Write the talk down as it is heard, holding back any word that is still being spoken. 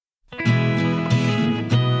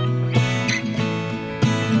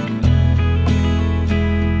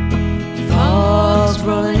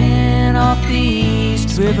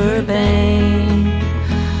riverbank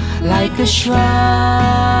like a shroud.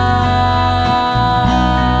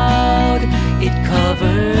 It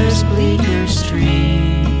covers Bleecker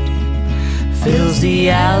Street, fills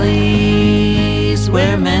the alleys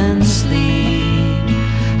where men sleep,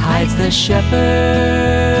 hides the shepherd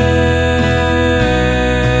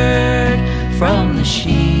from the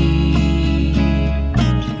sheep.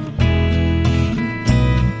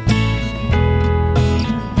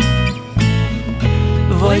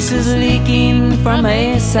 Voices leaking from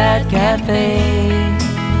a sad cafe,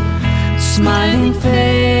 smiling faces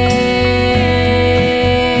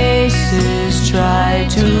try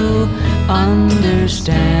to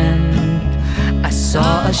understand. I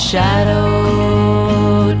saw a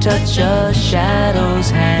shadow touch a shadow's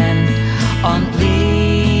hand on Bleecker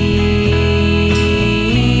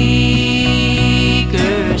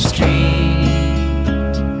Street.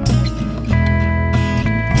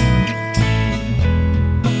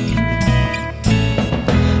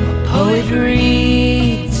 Poet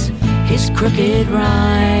reads his crooked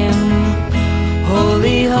rhyme,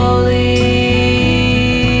 holy, holy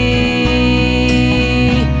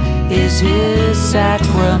is his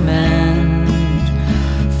sacrament.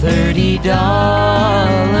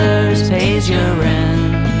 $30 pays your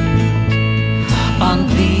rent on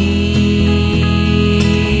Bleecker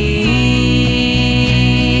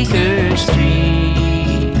Street.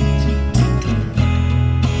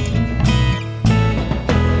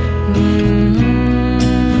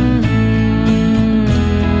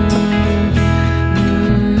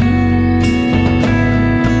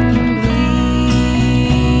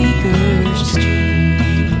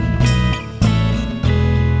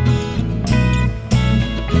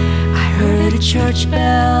 Church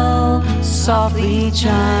bell softly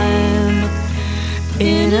chime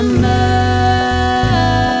in a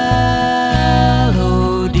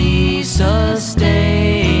melody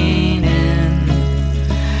sustaining.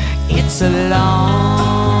 It's a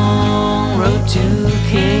long road to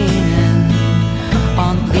Canaan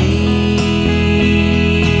on Bleecker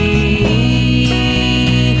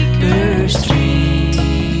Street.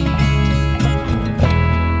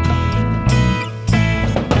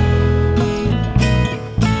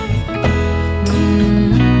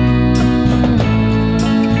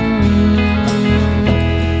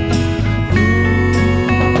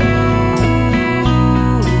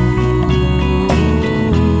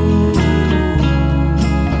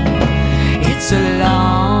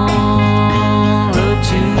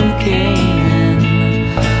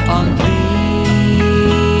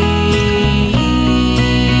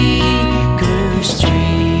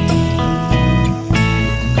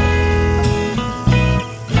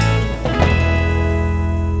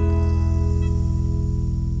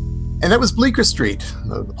 And that was Bleecker Street,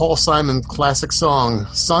 the Paul Simon classic song,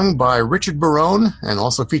 sung by Richard Barone and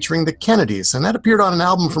also featuring the Kennedys. And that appeared on an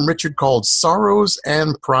album from Richard called Sorrows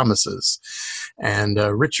and Promises. And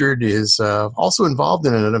Richard is also involved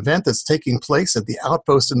in an event that's taking place at the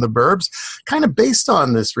Outpost in the Burbs, kind of based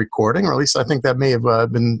on this recording, or at least I think that may have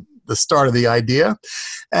been the start of the idea.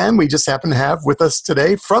 And we just happen to have with us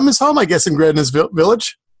today, from his home, I guess, in Greenwich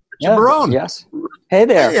Village, Richard Barone. Yes. Hey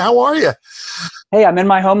there. Hey, how are you? Hey, I'm in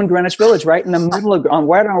my home in Greenwich Village, right in the middle of,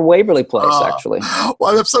 right on Waverly Place, actually.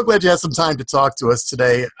 Well, I'm so glad you had some time to talk to us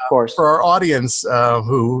today. Of course. For our audience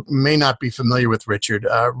who may not be familiar with Richard,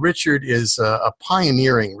 Richard is a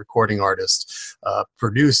pioneering recording artist,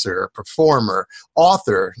 producer, performer,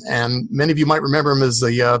 author, and many of you might remember him as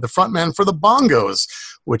the frontman for the Bongos,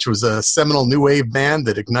 which was a seminal new wave band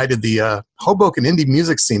that ignited the Hoboken indie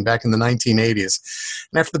music scene back in the 1980s.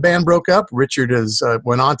 And after the band broke up, Richard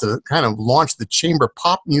went on to kind of launch the chamber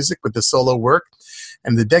pop music with the solo work.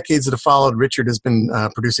 And the decades that have followed, Richard has been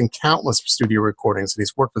producing countless studio recordings, and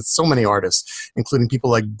he's worked with so many artists, including people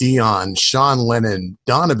like Dion, Sean Lennon,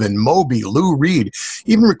 Donovan, Moby, Lou Reed.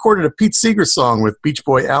 Even recorded a Pete Seeger song with Beach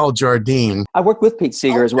Boy Al Jardine. I worked with Pete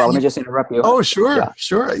Seeger as well. Let me just interrupt you. Oh, sure,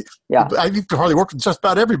 sure. Yeah, I've hardly worked with just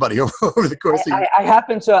about everybody over the course of I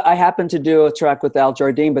happened to do a track with Al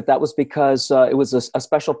Jardine, but that was because it was a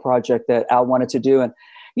special project that Al wanted to do. And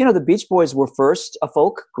you know, the Beach Boys were first a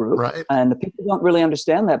folk group, right? And the people don't really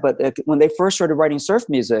understand that. But when they first started writing surf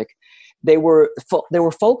music, they were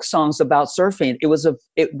folk songs about surfing.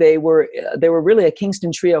 They were really a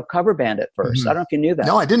Kingston Trio cover band at first. Mm-hmm. I don't know if you knew that.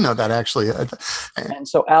 No, I didn't know that actually. And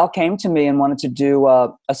so Al came to me and wanted to do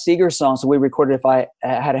a Seeger song. So we recorded "If I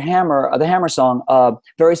Had a Hammer," the Hammer song,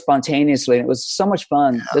 very spontaneously. And it was so much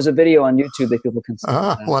fun. Yeah. There's a video on YouTube that people can see.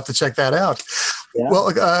 We'll have to check that out. Yeah.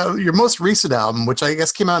 Well, your most recent album, which I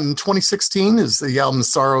guess came out in 2016, is the album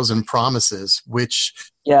Sorrows and Promises, which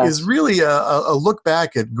is really a look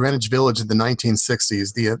back at Greenwich Village in the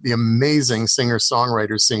 1960s, the amazing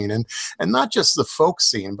singer-songwriter scene, and not just the folk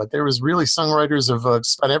scene, but there was really songwriters of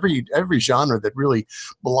just about every genre that really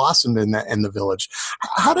blossomed in the village.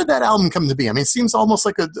 How did that album come to be? I mean, it seems almost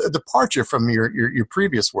like a departure from your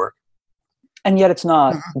previous work. And yet it's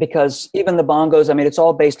not, because even the Bongos, I mean, it's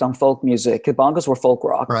all based on folk music. The Bongos were folk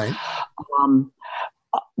rock. Right.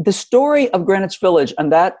 The story of Greenwich Village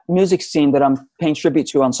and that music scene that I'm paying tribute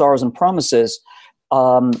to on Sorrows and Promises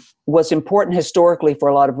was important historically for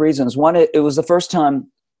a lot of reasons. One, it was the first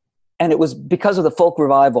time, and it was because of the folk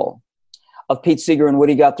revival of Pete Seeger and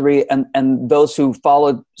Woody Guthrie and those who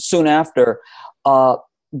followed soon after.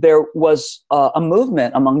 There was a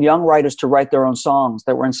movement among young writers to write their own songs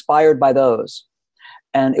that were inspired by those.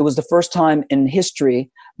 And it was the first time in history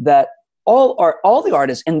that all the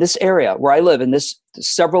artists in this area where I live, in this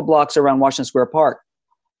several blocks around Washington Square Park,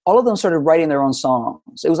 all of them started writing their own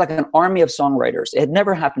songs. It was like an army of songwriters. It had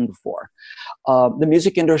never happened before. The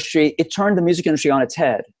music industry, it turned the music industry on its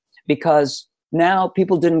head, because now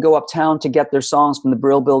people didn't go uptown to get their songs from the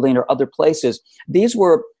Brill Building or other places. These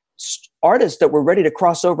were artists that were ready to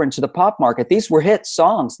cross over into the pop market. These were hit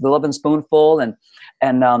songs, The Lovin' Spoonful and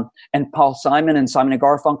Paul Simon and Simon and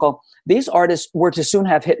Garfunkel. These artists were to soon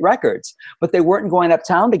have hit records, but they weren't going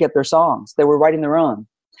uptown to get their songs. They were writing their own.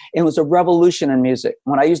 It was a revolution in music.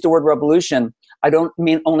 When I use the word revolution, I don't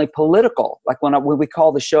mean only political. Like when we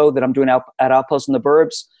call the show that I'm doing at Outpost in the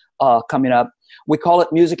Burbs coming up, we call it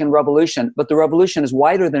Music and Revolution, but the revolution is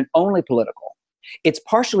wider than only political. It's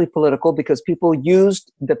partially political because people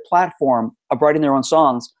used the platform of writing their own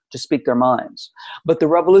songs to speak their minds. But the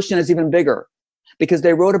revolution is even bigger because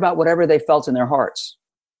they wrote about whatever they felt in their hearts.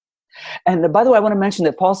 And by the way, I want to mention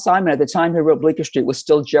that Paul Simon, at the time he wrote Bleecker Street, was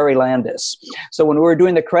still Jerry Landis. So when we were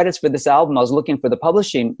doing the credits for this album, I was looking for the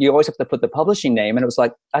publishing. You always have to put the publishing name. And it was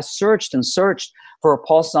like, I searched and searched for a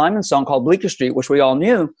Paul Simon song called Bleecker Street, which we all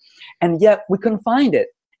knew. And yet we couldn't find it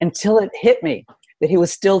until it hit me that he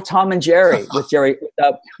was still Tom and Jerry with Art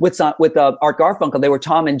Garfunkel. They were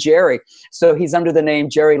Tom and Jerry. So he's under the name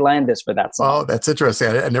Jerry Landis for that song. Oh, that's interesting.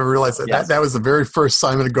 I never realized that. Yes. That was the very first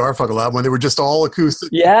Simon and Garfunkel album when they were just all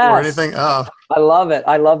acoustic or anything. Oh. I love it.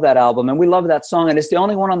 I love that album. And we love that song. And it's the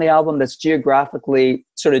only one on the album that's geographically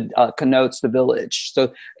sort of connotes the village.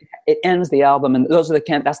 So it ends the album. And that's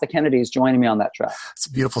the Kennedys joining me on that track. It's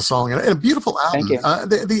a beautiful song and a beautiful album. Thank you.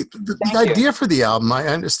 The idea for the album, I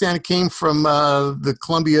understand it came from the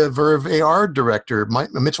Columbia Verve AR director,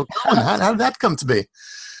 Mitchell Cohen. How did that come to be?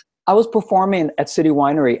 I was performing at City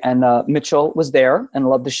Winery, and Mitchell was there and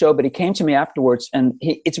loved the show, but he came to me afterwards, and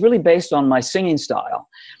it's really based on my singing style.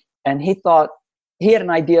 And he thought he had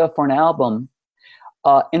an idea for an album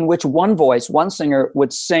in which one singer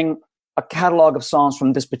would sing a catalog of songs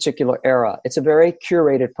from this particular era. It's a very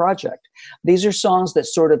curated project. These are songs that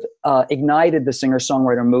sort of ignited the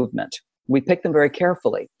singer-songwriter movement. We picked them very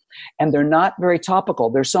carefully. And they're not very topical.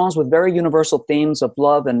 They're songs with very universal themes of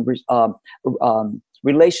love and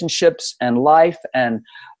relationships and life and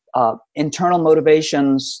internal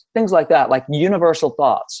motivations, things like that, like universal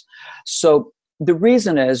thoughts. So the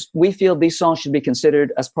reason is we feel these songs should be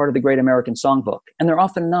considered as part of the Great American Songbook, and they're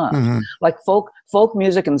often not. Mm-hmm. Like folk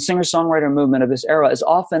music and the singer-songwriter movement of this era is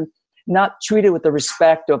often not treated with the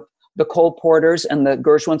respect of the Cole Porters and the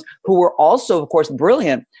Gershwins, who were also, of course,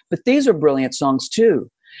 brilliant, but these are brilliant songs too.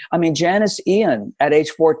 I mean, Janice Ian, at age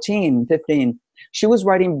 14, 15, she was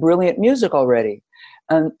writing brilliant music already.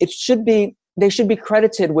 And they should be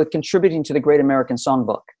credited with contributing to the Great American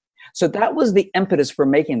Songbook. So that was the impetus for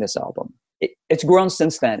making this album. It's grown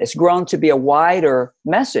since then. It's grown to be a wider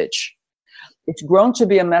message. It's grown to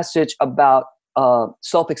be a message about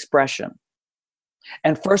self-expression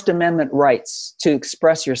and First Amendment rights to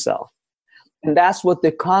express yourself. And that's what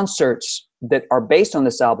the concerts that are based on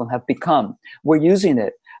this album have become. We're using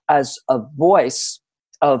it as a voice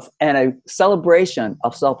and a celebration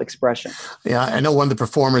of self-expression. Yeah, I know one of the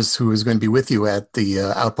performers who is going to be with you at the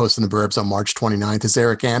Outpost in the Burbs on March 29th is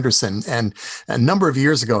Eric Andersen. And a number of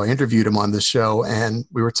years ago, I interviewed him on the show, and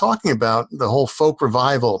we were talking about the whole folk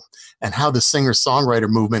revival and how the singer-songwriter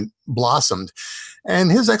movement blossomed.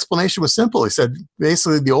 And his explanation was simple. He said,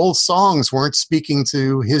 basically, the old songs weren't speaking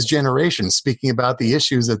to his generation, speaking about the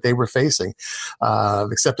issues that they were facing,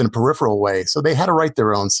 except in a peripheral way. So they had to write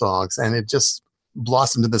their own songs, and it just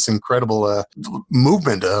blossomed into this incredible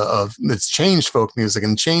movement of that's changed folk music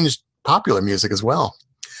and changed popular music as well.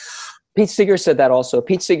 Pete Seeger said that also.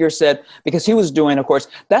 Pete Seeger said, because he was doing, of course,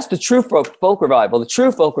 that's the true folk revival. The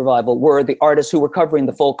true folk revival were the artists who were covering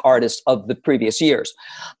the folk artists of the previous years.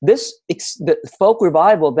 The folk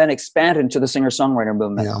revival then expanded into the singer-songwriter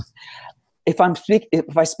movement. Yeah. If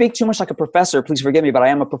I speak too much like a professor, please forgive me, but I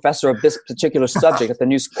am a professor of this particular subject at the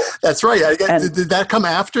New School. That's right. Did that come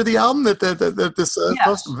after the album? This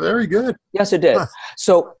yes. Very good. Yes, it did. Huh.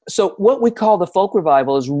 So what we call the folk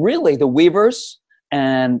revival is really the Weavers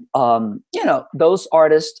and those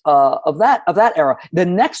artists of that era. The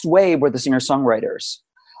next wave were the singer-songwriters.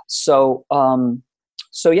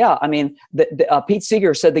 So yeah, I mean, Pete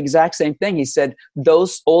Seeger said the exact same thing. He said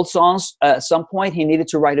those old songs, at some point, he needed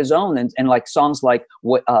to write his own, and like songs like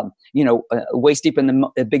Waist Deep in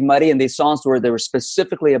the Big Muddy, and these songs where they were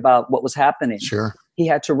specifically about what was happening. Sure, he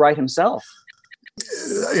had to write himself.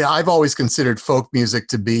 Yeah, I've always considered folk music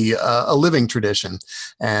to be a living tradition,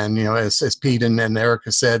 and as Pete and Eric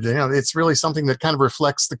have said, it's really something that kind of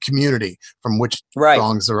reflects the community from which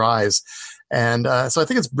songs arise. And so I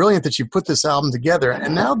think it's brilliant that you put this album together.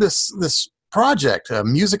 And now this project,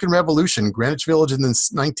 Music and Revolution, Greenwich Village in the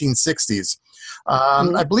 1960s.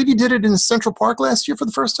 I believe you did it in Central Park last year for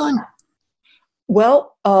the first time?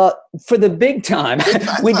 Well, for the big time,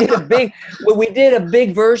 we did a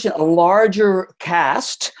big version, a larger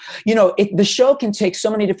cast. The show can take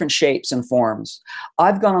so many different shapes and forms.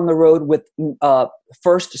 I've gone on the road with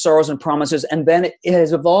first Sorrows and Promises, and then it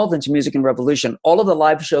has evolved into Music and Revolution. All of the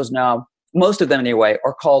live shows now, most of them anyway,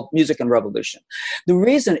 are called Music and Revolution. The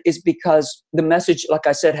reason is because the message, like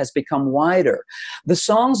I said, has become wider. The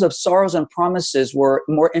songs of Sorrows and Promises were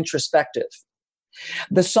more introspective.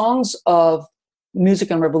 The songs of Music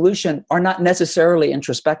and Revolution are not necessarily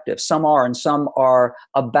introspective. Some are, and some are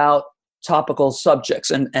about topical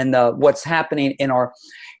subjects and what's happening in our...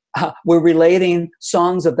 we're relating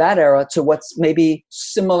songs of that era to what's maybe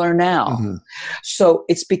similar now. Mm-hmm. So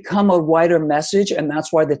it's become a wider message, and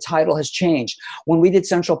that's why the title has changed. When we did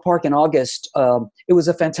Central Park in August, it was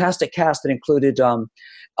a fantastic cast that included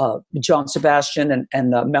John Sebastian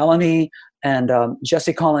and Melanie and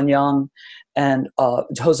Jesse Colin Young and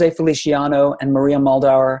Jose Feliciano and Maria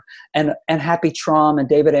Muldaur and Happy Traum and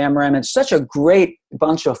David Amram, and such a great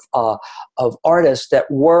bunch of artists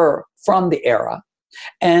that were from the era,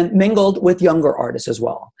 and mingled with younger artists as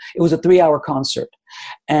well. It was a 3-hour concert,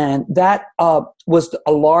 and that was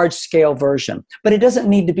a large-scale version. But it doesn't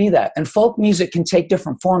need to be that. And folk music can take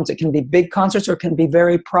different forms. It can be big concerts or it can be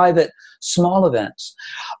very private, small events.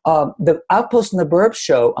 The Outpost in the Burbs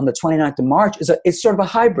show on the 29th of March it's sort of a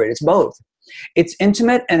hybrid. It's both. It's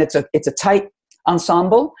intimate and it's a tight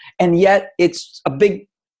ensemble, and yet it's a big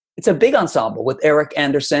ensemble with Eric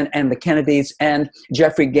Andersen and the Kennedys and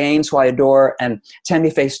Jeffrey Gaines, who I adore, and Tammy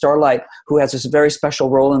Faye Starlite, who has this very special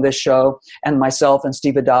role in this show, and myself and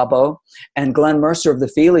Steve Addabbo, and Glenn Mercer of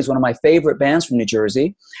the Feelies, one of my favorite bands from New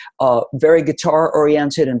Jersey, very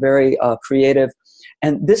guitar-oriented and very creative.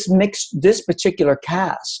 And this particular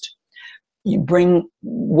cast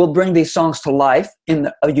will bring these songs to life in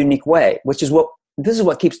a unique way, which is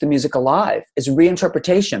what keeps the music alive, is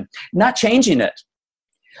reinterpretation, not changing it,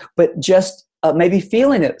 but just maybe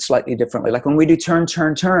feeling it slightly differently. Like when we do Turn,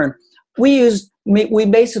 Turn, Turn, we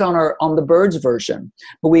base it on the Byrds version,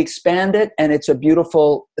 but we expand it, and it's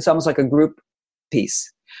almost like a group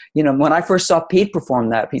piece. When I first saw Pete perform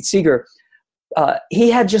that, Pete Seeger, he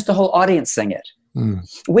had just the whole audience sing it. Mm.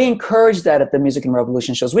 We encourage that at the Music and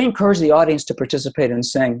Revolution shows. We encourage the audience to participate and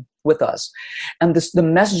sing with us. And the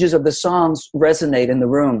messages of the songs resonate in the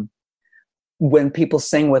room when people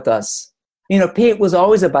sing with us. Pete was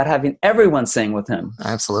always about having everyone sing with him.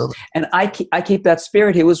 Absolutely. And I keep that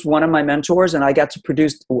spirit. He was one of my mentors, and I got to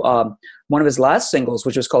produce one of his last singles,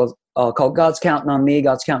 which was called God's Counting on Me,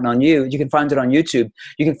 God's Counting on You. You can find it on YouTube.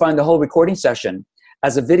 You can find the whole recording session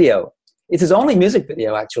as a video. It's his only music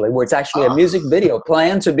video, actually, where it's actually a music video,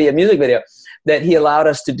 planned to be a music video that he allowed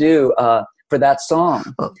us to do for that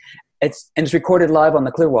song. It's recorded live on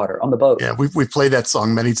the Clearwater, on the boat. Yeah, we've played that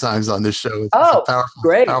song many times on this show. It's a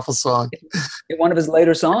powerful song. One of his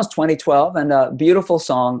later songs, 2012, and a beautiful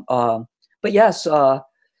song. But yes, so,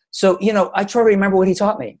 I try to remember what he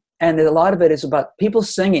taught me. And a lot of it is about people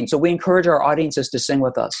singing. So we encourage our audiences to sing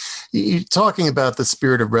with us. You're talking about the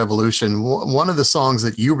spirit of revolution. One of the songs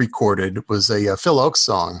that you recorded was a Phil Ochs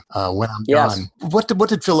song, When I'm Gone. What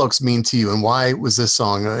did Phil Ochs mean to you, and why was this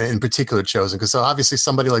song in particular chosen? Because obviously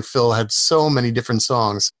somebody like Phil had so many different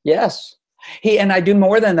songs. Yes. And I do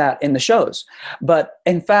more than that in the shows. But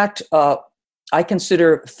in fact, I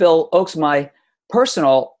consider Phil Ochs my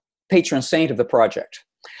personal patron saint of the project.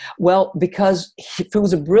 Well, because he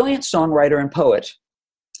was a brilliant songwriter and poet,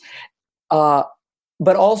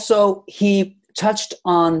 but also he touched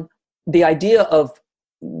on the idea of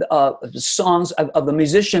songs of the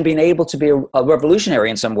musician being able to be a revolutionary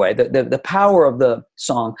in some way, the power of the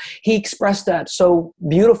song. He expressed that so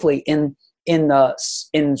beautifully in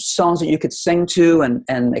songs that you could sing to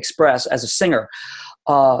and express as a singer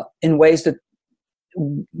in ways that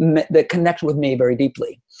connect with me very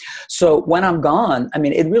deeply. So When I'm Gone, I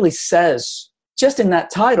mean, it really says just in that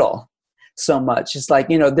title so much. It's like,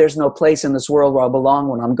 there's no place in this world where I belong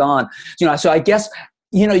when I'm gone. So I guess,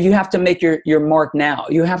 you have to make your mark now.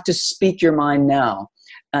 You have to speak your mind now.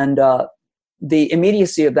 And the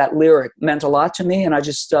immediacy of that lyric meant a lot to me. And I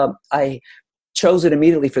chose it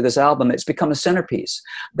immediately for this album. It's become a centerpiece.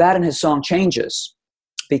 That and his song Changes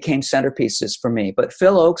became centerpieces for me. But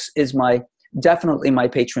Phil Ochs is definitely my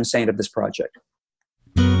patron saint of this project.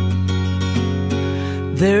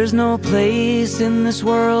 There's no place in this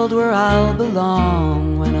world where I'll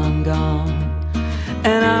belong when I'm gone.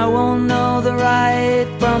 And I won't know the right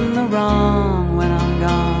from the wrong when I'm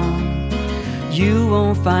gone. You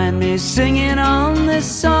won't find me singing on this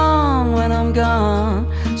song when I'm gone.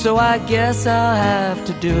 So I guess I'll have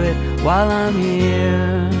to do it while I'm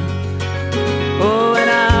here. Oh, and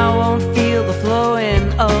I won't feel the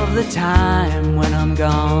flowing of the time when I'm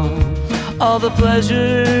gone. All the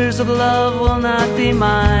pleasures of love will not be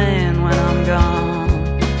mine when I'm gone.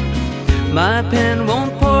 My pen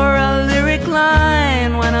won't pour a lyric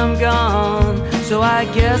line when I'm gone. So I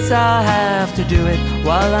guess I'll have to do it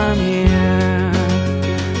while I'm here.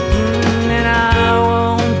 And I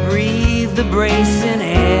won't breathe the bracing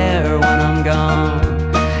air when I'm gone.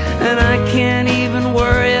 And I can't even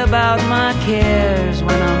worry about my cares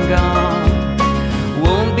when I'm gone.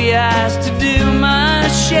 Won't be asked to do my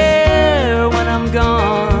share when I'm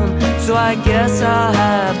gone. So I guess I'll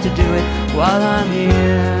have to do it while I'm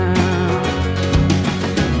here.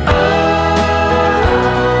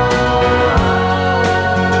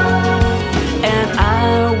 And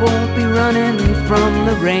I won't be running from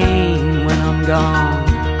the rain when I'm gone.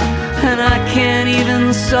 And I can't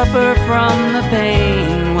even suffer from the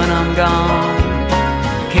pain when I'm gone.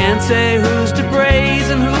 Can't say who's to praise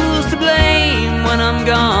and who's to blame when I'm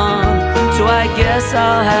gone. So I guess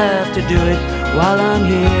I'll have to do it while I'm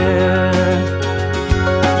here.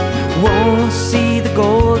 Won't see the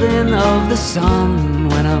golden of the sun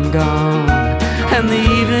when I'm gone. And the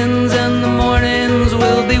evenings and the mornings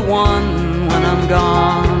will be one when I'm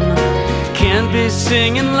gone. Can't be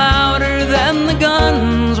singing louder than the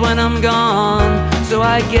guns when I'm gone. So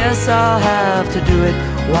I guess I'll have to do it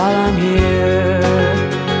while I'm here.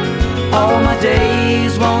 All my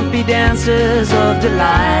days won't be dances of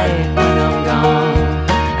delight when I'm gone.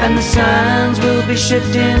 And the sands will be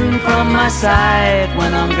shifting from my sight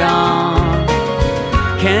when I'm gone.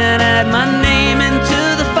 Can't add my name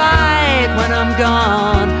into the fight when I'm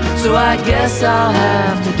gone. So I guess I'll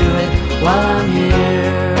have to do it while I'm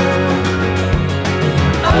here.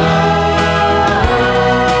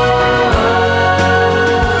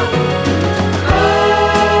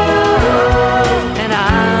 And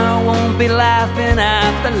I won't be laughing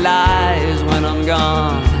at the lies when I'm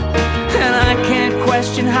gone. And I can't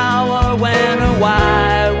question how or when or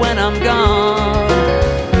why when I'm gone.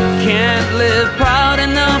 Can't live proud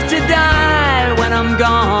enough to die when I'm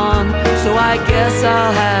gone. So I guess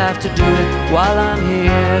I'll have to do it while I'm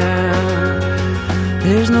here.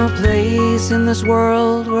 There's no place in this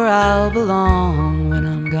world where I'll belong when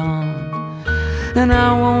I'm gone. And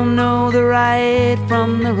I won't know the right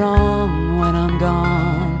from the wrong when I'm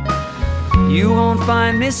gone. You won't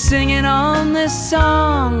find me singing on this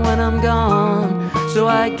song when I'm gone. So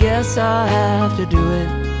I guess I'll have to do it.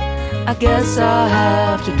 I guess I'll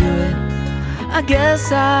have to do it. I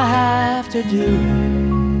guess I'll have to do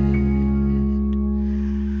it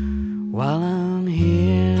while I'm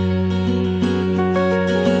here.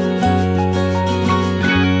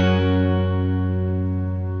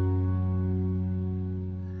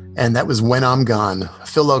 And that was When I'm Gone, a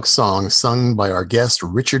Phil Ochs song sung by our guest,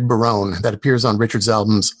 Richard Barone, that appears on Richard's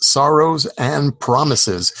albums Sorrows and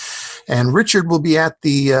Promises. And Richard will be at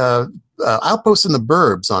the Outpost in the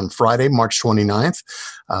Burbs on Friday, March 29th,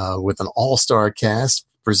 with an all-star cast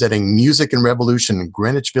presenting Music and Revolution,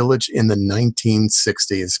 Greenwich Village in the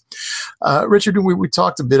 1960s. Richard, we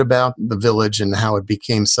talked a bit about the village and how it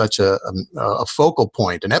became such a focal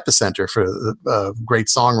point, an epicenter for great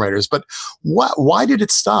songwriters. But why did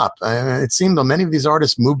it stop? It seemed that many of these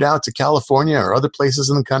artists moved out to California or other places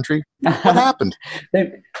in the country. What happened?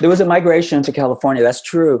 There was a migration to California, that's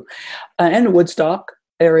true. And Woodstock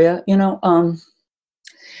area,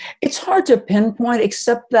 it's hard to pinpoint,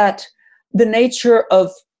 except that the nature of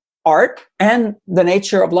art and the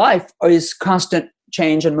nature of life is constant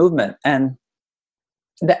change and movement. And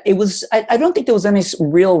that it was, I don't think there was any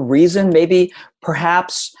real reason. Maybe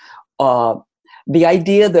perhaps the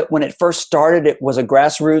idea that when it first started, it was a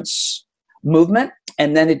grassroots movement,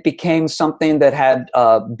 and then it became something that had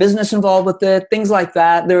business involved with it, things like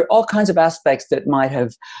that. There are all kinds of aspects that might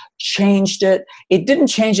have changed it. It didn't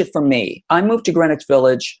change it for me. I moved to Greenwich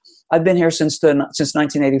Village. I've been here since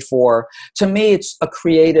 1984. To me, it's a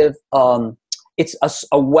creative, it's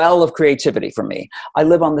a well of creativity for me. I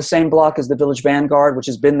live on the same block as the Village Vanguard, which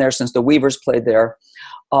has been there since the Weavers played there.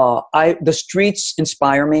 The streets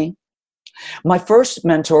inspire me. My first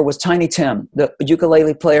mentor was Tiny Tim, the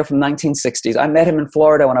ukulele player from 1960s. I met him in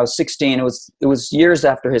Florida when I was 16. It was years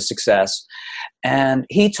after his success. And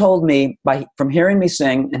he told me, from hearing me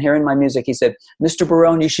sing and hearing my music, he said, "Mr.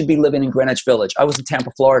 Barone, you should be living in Greenwich Village." I was in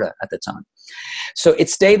Tampa, Florida at the time. So it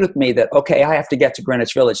stayed with me that, okay, I have to get to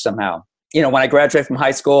Greenwich Village somehow. You know, when I graduate from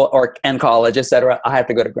high school and college, et cetera, I have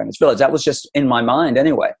to go to Greenwich Village. That was just in my mind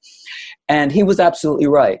anyway. And he was absolutely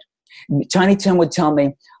right. Tiny Tim would tell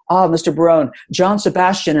me, "Oh, Mr. Barone, John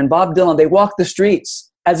Sebastian and Bob Dylan, they walked the streets,"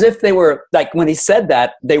 as if they were, like when he said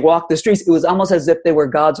that, they walked the streets, it was almost as if they were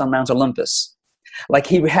gods on Mount Olympus. Like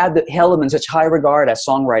he held them in such high regard as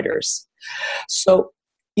songwriters. So,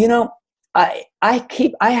 you know, I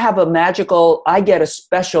get a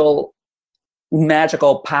special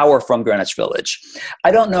magical power from Greenwich Village.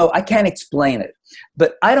 I don't know, I can't explain it,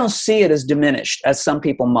 but I don't see it as diminished as some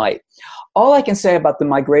people might. All I can say about the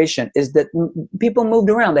migration is that people moved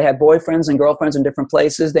around. They had boyfriends and girlfriends in different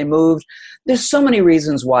places. They moved. There's so many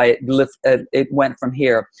reasons why it went from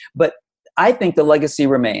here. But I think the legacy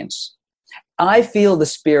remains. I feel the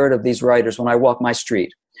spirit of these writers when I walk my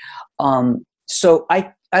street. So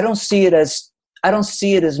I don't see it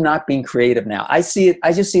as not being creative now. I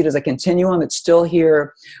just see it as a continuum. It's still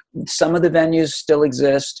here. Some of the venues still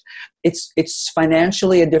exist. It's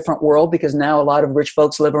financially a different world because now a lot of rich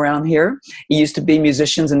folks live around here. It used to be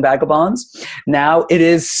musicians and vagabonds. Now it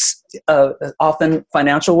is often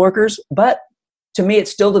financial workers. But to me,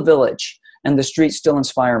 it's still the village, and the streets still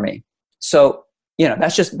inspire me. So, you know,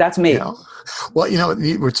 that's me. Yeah. Well, you know,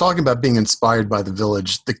 we're talking about being inspired by the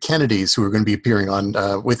village. The Kennedys, who are going to be appearing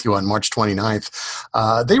on with you on March 29th,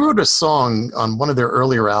 they wrote a song on one of their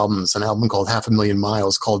earlier albums, an album called 500,000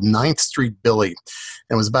 Miles, called 9th Street Billy.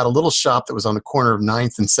 And it was about a little shop that was on the corner of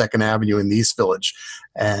 9th and 2nd Avenue in the East Village.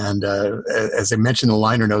 And as I mentioned in the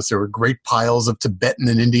liner notes, there were great piles of Tibetan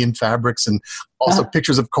and Indian fabrics and also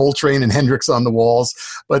pictures of Coltrane and Hendrix on the walls.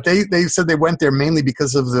 But they said they went there mainly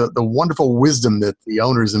because of the wonderful wisdom that the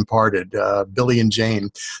owners imparted, Billy and Jane.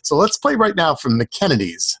 So let's play right now from the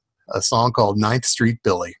Kennedys, a song called 9th Street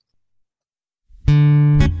Billy.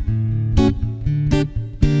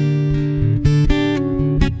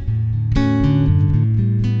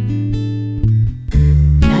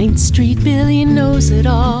 9th Street Billy knows it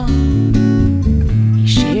all. He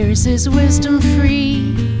shares his wisdom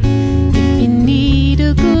free. If you need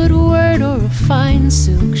a good word or a fine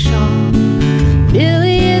silk shawl,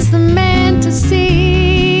 Billy is the man to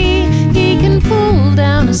see. He can pull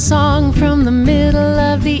down a song from the middle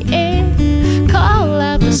of the air, call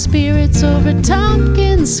out the spirits over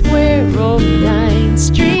Tompkins Square. Oh, 9th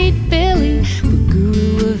Street Billy, the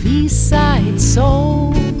guru of East Side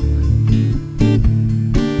soul.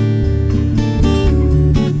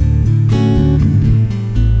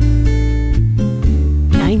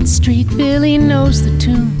 9th Street Billy knows the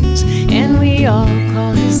tunes, and we all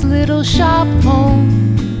call his little shop home.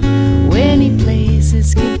 When he plays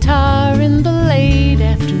his guitar in the late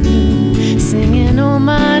afternoon, singing "O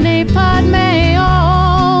Mane Padme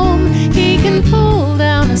Om," he can pull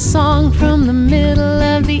down a song from the middle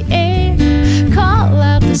of the air, call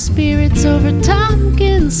out the spirits over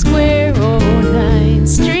Tompkins Square. Oh, 9th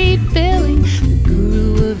Street Billy, the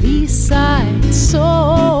guru of East Side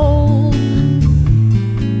soul.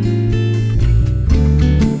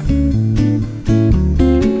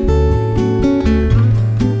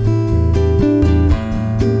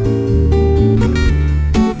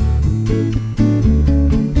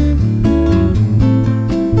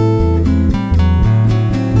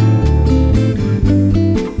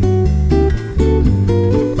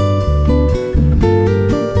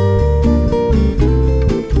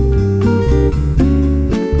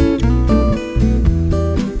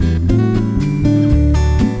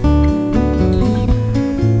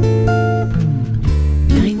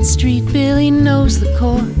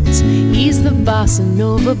 Bossa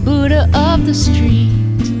Nova Buddha of the street,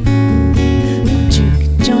 the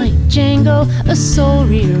juke joint Django, a soul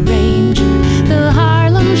rearranger. The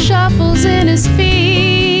Harlem shuffles in his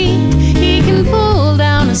feet. He can pull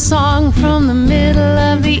down a song from the middle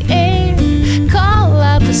of the air, call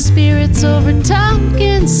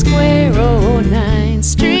Square. Oh, 9th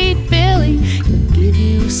Street Billy, he'll give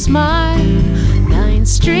you a smile. 9th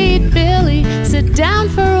Street Billy, sit down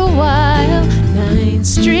for a while. 9th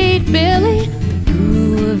Street Billy, the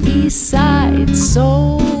guru of East Side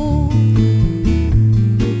soul.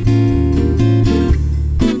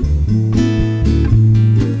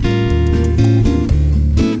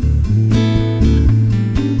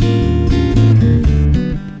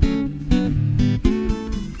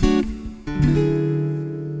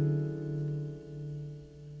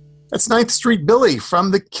 That's 9th Street Billy from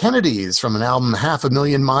the Kennedys from an album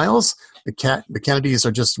 500,000 Miles. The Kennedys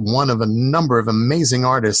are just one of a number of amazing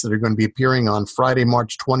artists that are going to be appearing on Friday,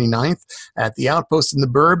 March 29th at the Outpost in the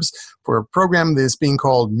Burbs for a program that is being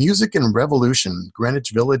called Music and Revolution,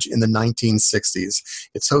 Greenwich Village in the 1960s.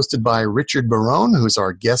 It's hosted by Richard Barone, who's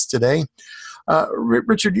our guest today.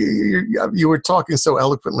 Richard, you were talking so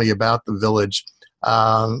eloquently about the village.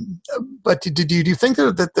 But do you think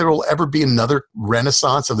that there will ever be another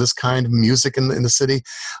renaissance of this kind of music in the city?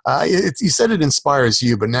 You said it inspires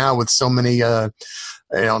you, but now with so many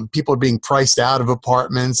people being priced out of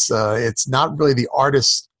apartments, it's not really the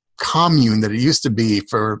artist commune that it used to be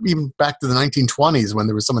for even back to the 1920s when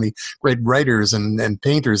there were so many great writers and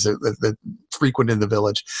painters that frequented the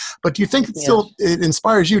village. But do you think it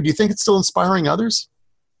inspires you? Do you think it's still inspiring others?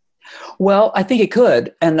 Well, I think it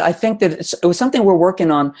could. And I think that it was something we're working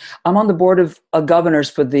on. I'm on the board of governors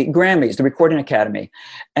for the Grammys, the Recording Academy.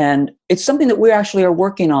 And it's something that we actually are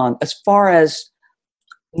working on as far as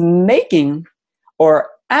making or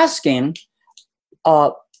asking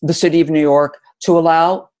the city of New York to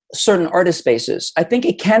allow certain artist spaces. I think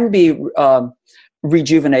it can be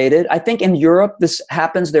rejuvenated. I think in Europe this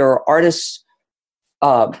happens. There are artists,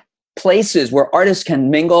 places where artists can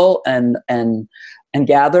mingle and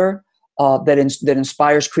gather that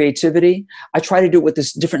inspires creativity. I try to do it with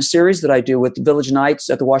this different series that I do with Village Nights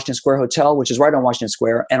at the Washington Square Hotel, which is right on Washington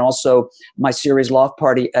Square, and also my series Loft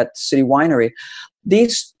Party at City Winery.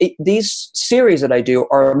 These series that I do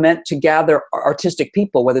are meant to gather artistic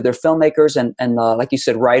people, whether they're filmmakers and like you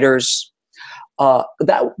said, writers.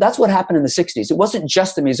 That's what happened in the 60s. It wasn't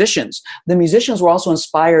just the musicians. The musicians were also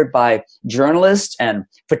inspired by journalists and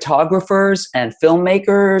photographers and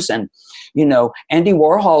filmmakers and, Andy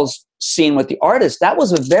Warhol's scene with the artists. That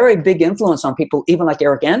was a very big influence on people, even like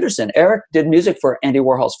Eric Andersen. Eric did music for Andy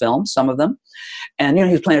Warhol's films, some of them. And, he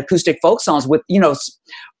was playing acoustic folk songs with,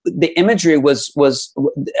 the imagery was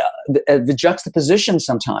the juxtaposition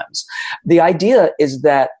sometimes. The idea is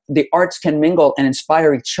that the arts can mingle and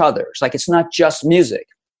inspire each other. It's like it's not just music.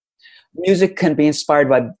 Music can be inspired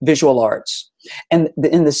by visual arts. And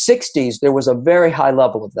in the 60s, there was a very high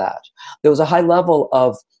level of that. There was a high level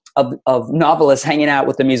of novelists hanging out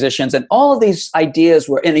with the musicians, and all of these ideas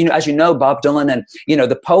were, and as you know, Bob Dylan and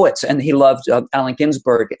the poets, and he loved Allen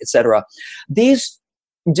Ginsberg, etc. These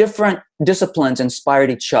different disciplines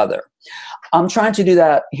inspired each other. I'm trying to do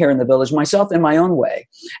that here in the village myself in my own way,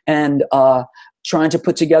 and trying to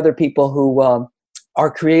put together people who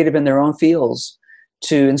are creative in their own fields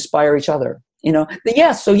to inspire each other.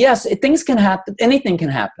 Yes, things can happen. Anything can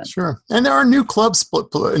happen. Sure. And there are new clubs,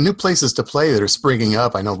 new places to play that are springing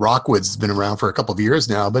up. I know Rockwood's has been around for a couple of years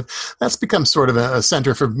now, but that's become sort of a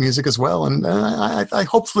center for music as well. And I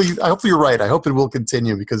hope you're right. I hope it will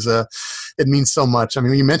continue because it means so much. I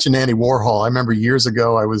mean, you mentioned Andy Warhol. I remember years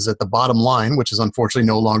ago, I was at the Bottom Line, which is unfortunately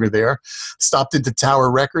no longer there, stopped into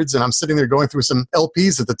Tower Records, and I'm sitting there going through some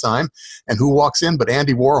LPs at the time, and who walks in but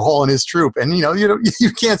Andy Warhol and his troupe. And,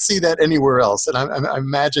 you can't see that anywhere else. And I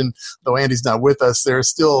imagine, though Andy's not with us, there's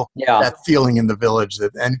still that feeling in the village.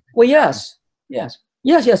 Yes.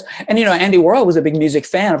 And Andy Warhol was a big music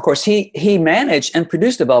fan. Of course, he managed and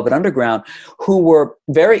produced the Velvet Underground, who were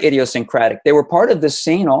very idiosyncratic. They were part of this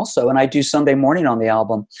scene also. And I do Sunday Morning on the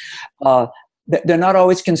album. They're not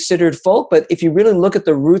always considered folk, but if you really look at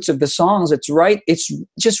the roots of the songs, it's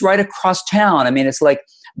just right across town. I mean, it's like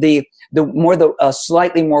the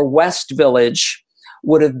slightly more west village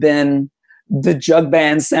would have been the jug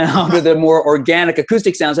band sound or the more organic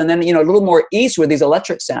acoustic sounds. And then, a little more east were these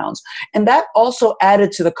electric sounds. And that also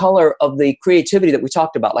added to the color of the creativity that we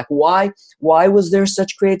talked about. Like, why was there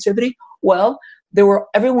such creativity? Well,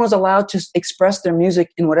 everyone was allowed to express their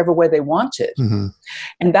music in whatever way they wanted. Mm-hmm.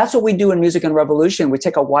 And that's what we do in Music and Revolution. We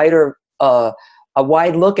take a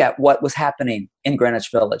wide look at what was happening in Greenwich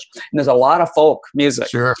Village. And there's a lot of folk music.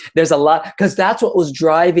 Sure. There's a lot, because that's what was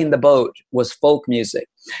driving the boat, was folk music.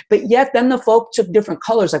 But yet then the folk took different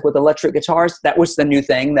colors, like with electric guitars. That was the new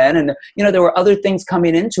thing then. And, there were other things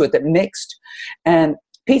coming into it that mixed. And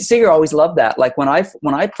Pete Seeger always loved that. Like when I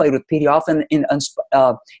played with Pete, he often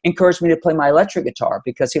encouraged me to play my electric guitar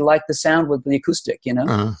because he liked the sound with the acoustic, you know?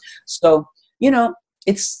 Uh-huh. So, you know,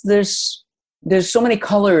 there's so many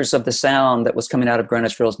colors of the sound that was coming out of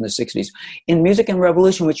Greenwich Village in the 60s. In Music and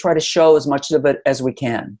Revolution, we try to show as much of it as we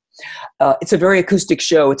can. It's a very acoustic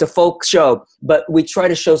show. It's a folk show, but we try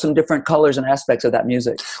to show some different colors and aspects of that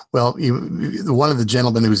music. Well, one of the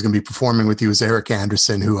gentlemen who's going to be performing with you is Eric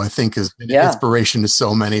Andersen, who I think has been an inspiration to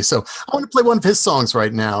so many. So I want to play one of his songs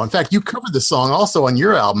right now. In fact, you covered the song also on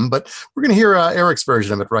your album, but we're going to hear Eric's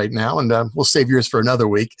version of it right now, and we'll save yours for another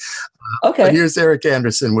week. Okay. But here's Eric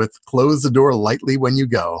Andersen with Close the Door Lightly When You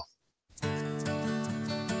Go.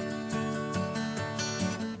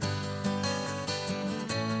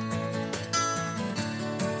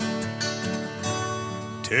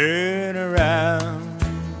 Turn around,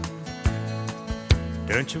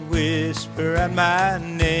 don't you whisper out my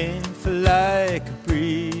name, for like a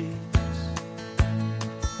breeze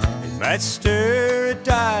it might stir a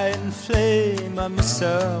dying flame. I miss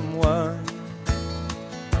someone.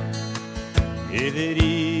 If it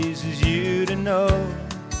eases you to know,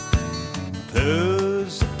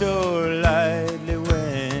 close the door lightly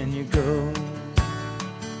when you go.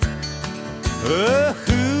 Oh,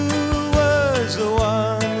 who was the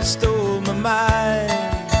one that stole my mind?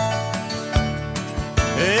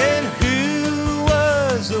 And who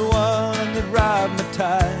was the one that robbed my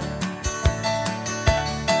time?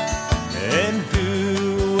 And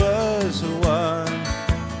who was the one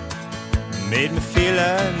that made me feel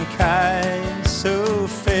unkind? So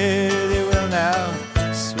fare thee well now,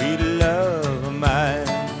 sweet love of mine,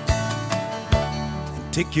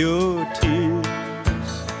 and take your tears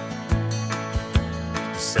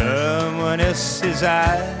to someone else's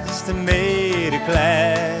eyes that made of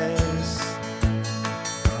glass,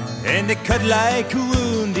 and they cut like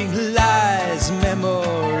wounding lies,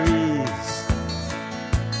 memories,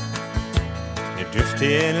 they're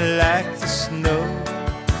drifting like the snow.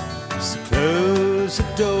 So close the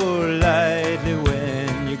door lightly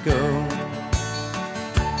when you go.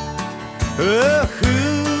 Oh,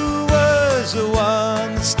 who was the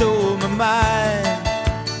one that stole my mind?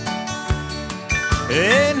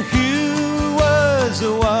 And who was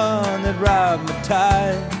the one that robbed my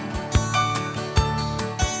time?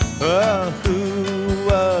 Oh, who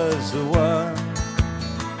was the one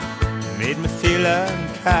that made me feel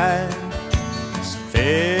unkind? So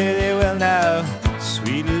fare thee well now,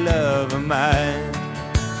 sweet love of mine,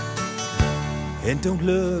 and don't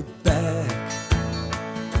look back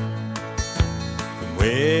from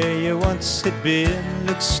where you once had been.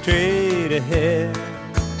 Look straight ahead.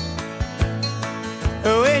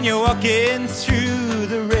 When you're walking through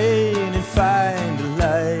the rain and find a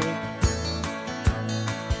light,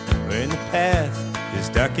 when the path is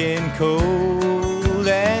dark and cold,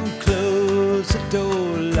 and close the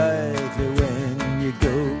door lightly when you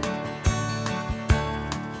go.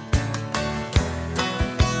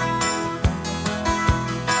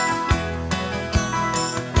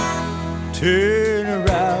 Turn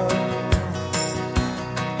around,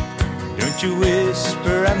 don't you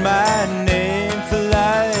whisper out my name, for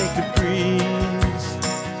like a breeze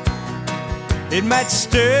it might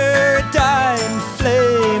stir a dying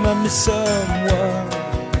flame. I miss someone.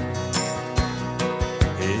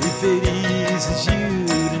 If it eases you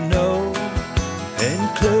to know,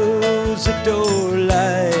 and close the door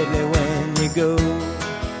lightly when you go.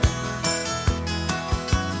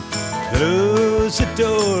 Close the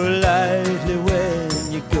door lightly when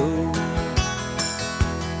you go.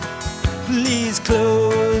 Please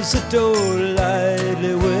close the door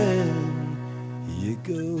lightly when you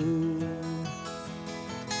go.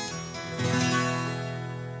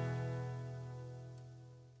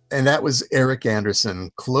 And that was Eric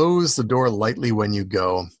Andersen, Close the Door Lightly When You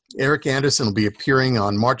Go. Eric Andersen will be appearing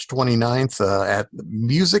on March 29th at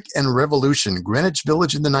Music and Revolution, Greenwich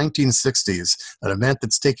Village in the 1960s, an event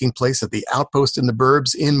that's taking place at the Outpost in the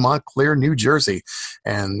Burbs in Montclair, New Jersey.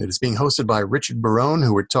 And it is being hosted by Richard Barone,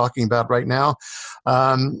 who we're talking about right now.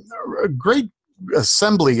 A great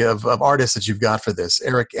assembly of artists that you've got for this.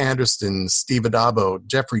 Eric Andersen, Steve Addabbo,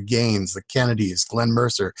 Jeffrey Gaines, the Kennedys, Glenn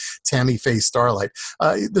Mercer, Tammy Faye Starlite.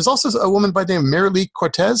 There's also a woman by the name of Mary Lee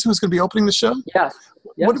Cortez who's going to be opening the show? Yes.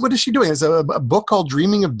 What is she doing? Is it a book called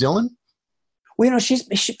Dreaming of Dylan? Well, you know, she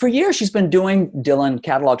for years she's been doing Dylan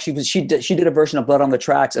catalog. She did a version of Blood on the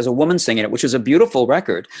Tracks as a woman singing it, which is a beautiful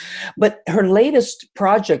record. But her latest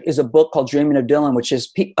project is a book called Dreaming of Dylan, which is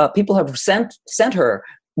people have sent her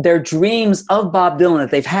their dreams of Bob Dylan that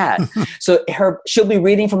they've had. So she'll be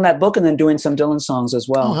reading from that book and then doing some Dylan songs as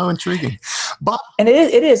well. Oh, how intriguing. And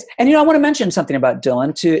it is. And, you know, I want to mention something about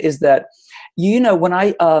Dylan too, is that when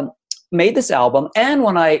I made this album and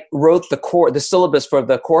when I wrote the syllabus for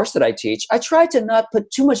the course that I teach, I tried to not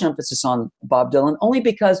put too much emphasis on Bob Dylan, only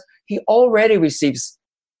because he already receives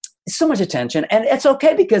so much attention, and it's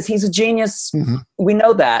okay because he's a genius. Mm-hmm. We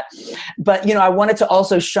know that. But, I wanted to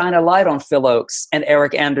also shine a light on Phil Oakes and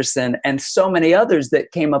Eric Andersen and so many others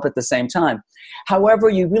that came up at the same time. However,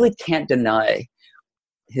 you really can't deny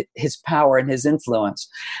his power and his influence.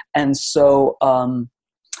 And so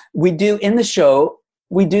we do, in the show,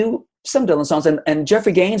 we do some Dylan songs, and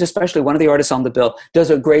Jeffrey Gaines, especially one of the artists on the bill,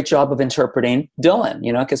 does a great job of interpreting Dylan,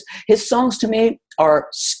 because his songs to me are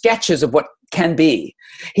sketches of what can be.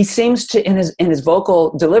 He seems to, in his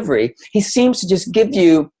vocal delivery, he seems to just give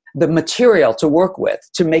you the material to work with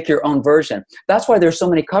to make your own version. That's why there's so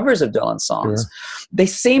many covers of Dylan songs. Sure. They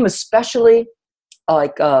seem especially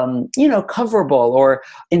like, coverable or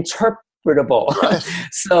interpretable.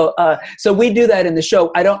 So we do that in the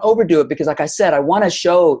show. I don't overdo it because, like I said, I want to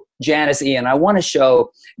show Janis Ian. I want to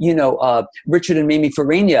show, Richard and Mimi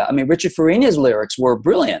Farina. I mean, Richard Farina's lyrics were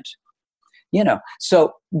brilliant.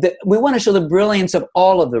 So we want to show the brilliance of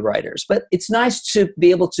all of the writers, but it's nice to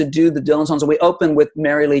be able to do the Dylan songs. And we open with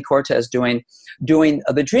Mary Lee Cortez doing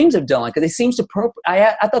the Dreams of Dylan, because it seems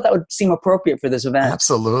I thought that would seem appropriate for this event.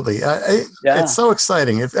 Absolutely. It's so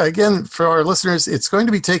exciting. Again, for our listeners, it's going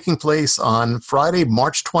to be taking place on Friday,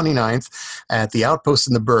 March 29th at the Outpost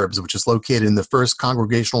in the Burbs, which is located in the First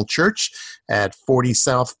Congregational Church at 40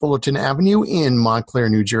 South Fullerton Avenue in Montclair,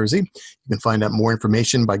 New Jersey. You can find out more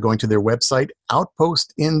information by going to their website,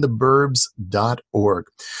 outpostintheburbs.org.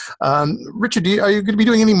 Richard, are you going to be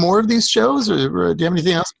doing any more of these shows, or do you have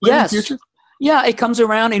anything else in the future? Yeah, it comes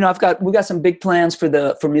around. We've got some big plans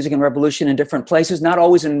for Music and Revolution in different places, not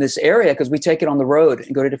always in this area because we take it on the road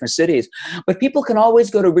and go to different cities. But people can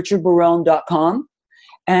always go to richardbarone.com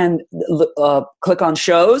and click on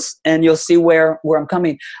shows, and you'll see where I'm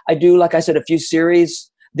coming. I do, like I said, a few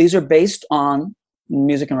series. These are based on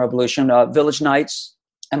Music and Revolution, Village Nights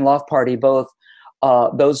and Loft Party, both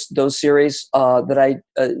those series that I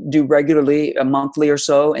do regularly, a monthly or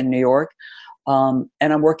so in New York.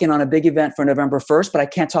 And I'm working on a big event for November 1st, but I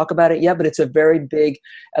can't talk about it yet. But it's a very big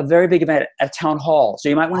event at Town Hall. So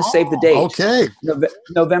you might want to save the date. Okay.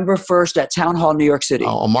 November 1st at Town Hall, New York City.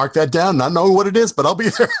 I'll mark that down. Not knowing what it is, but I'll be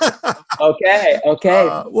there. Okay.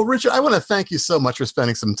 Well, Richard, I want to thank you so much for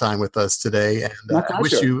spending some time with us today. And I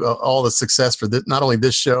wish you all the success for not only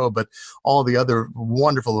this show, but all the other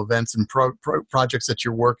wonderful events and projects that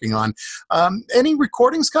you're working on. Any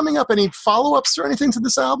recordings coming up? Any follow-ups or anything to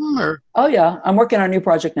this album? Or? Oh, yeah. I'm working on a new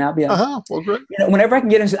project now. Yeah. Well, great. Whenever I can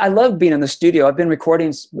get into, I love being in the studio. I've been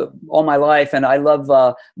recording all my life, and I love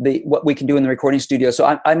what we can do in the recording studio.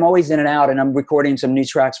 So I'm always in and out, and I'm recording some new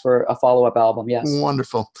tracks for a follow-up album. Yes.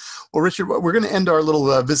 Wonderful. Well, Richard, we're going to end our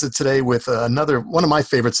little visit today with another one of my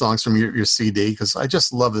favorite songs from your CD, because I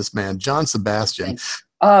just love this man, John Sebastian. Thanks.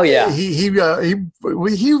 Oh yeah, he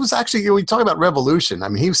was actually, we talk about revolution. I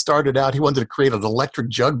mean, he started out, he wanted to create an electric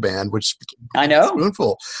jug band, which I know,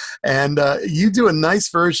 Spoonful, and you do a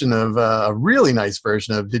really nice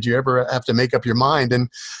version of "Did You Ever Have to Make Up Your Mind?" And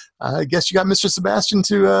I guess you got Mr. Sebastian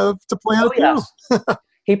to play on too.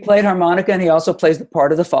 He played harmonica, and he also plays the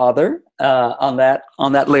part of the father on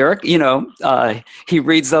that lyric. He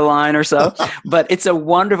reads the line or so, but it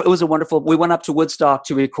was a wonderful. We went up to Woodstock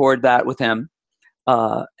to record that with him.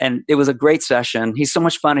 And it was a great session. He's so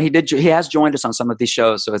much fun. He has joined us on some of these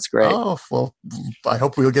shows, so it's great. Oh, well, I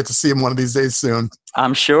hope we'll get to see him one of these days soon.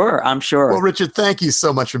 I'm sure. Well, Richard, thank you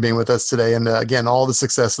so much for being with us today. And again, all the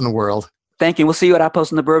success in the world. Thank you. We'll see you at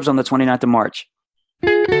Outpost in the Burbs on the 29th of March.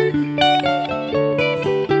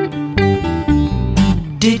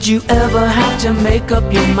 Did you ever have to make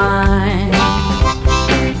up your mind?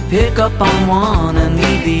 Pick up on one and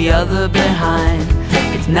leave the other behind.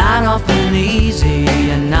 It's not often easy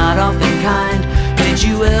and not often kind. Did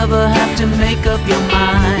you ever have to make up your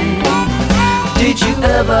mind? Did you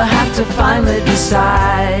ever have to finally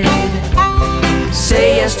decide?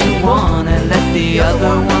 Say yes to one and let the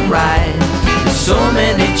other one ride. There's so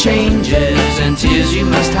many changes and tears you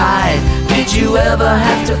must hide. Did you ever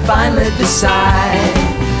have to finally decide?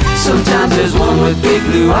 Sometimes there's one with big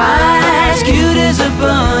blue eyes, cute as a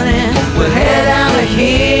bunny, with hair down to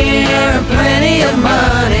here and plenty of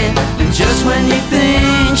money. And just when you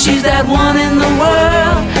think she's that one in the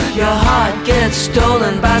world, your heart gets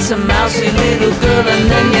stolen by some mousy little girl. And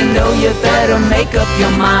then you know you better make up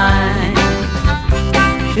your mind.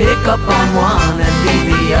 Pick up on one and leave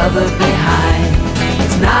the other behind.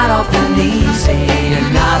 It's not often easy and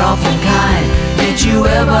not often kind. Did you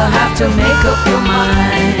ever have to make up your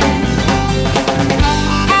mind?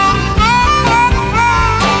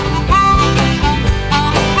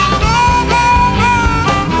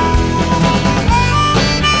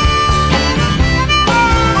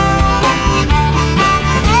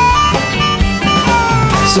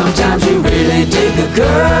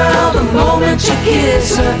 once you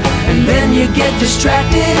kiss her, and then you get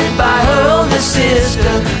distracted by her older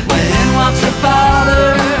sister. When in walks the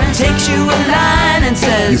father and takes you a line and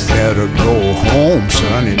says, you better go home,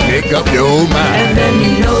 son, and make up your mind. and then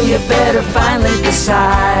you know you better finally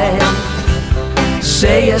decide.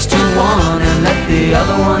 Say yes to one and let the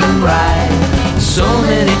other one ride. So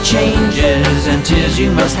many changes and tears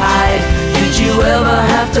you must hide. Did you ever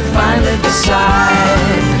have to finally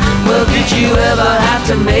decide? Well, did you ever have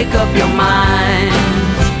to make up your mind?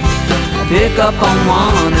 Pick up on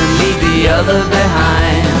one and leave the other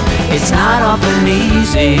behind. It's not often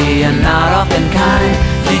easy and not often kind.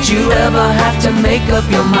 Did you ever have to make up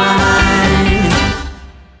your mind?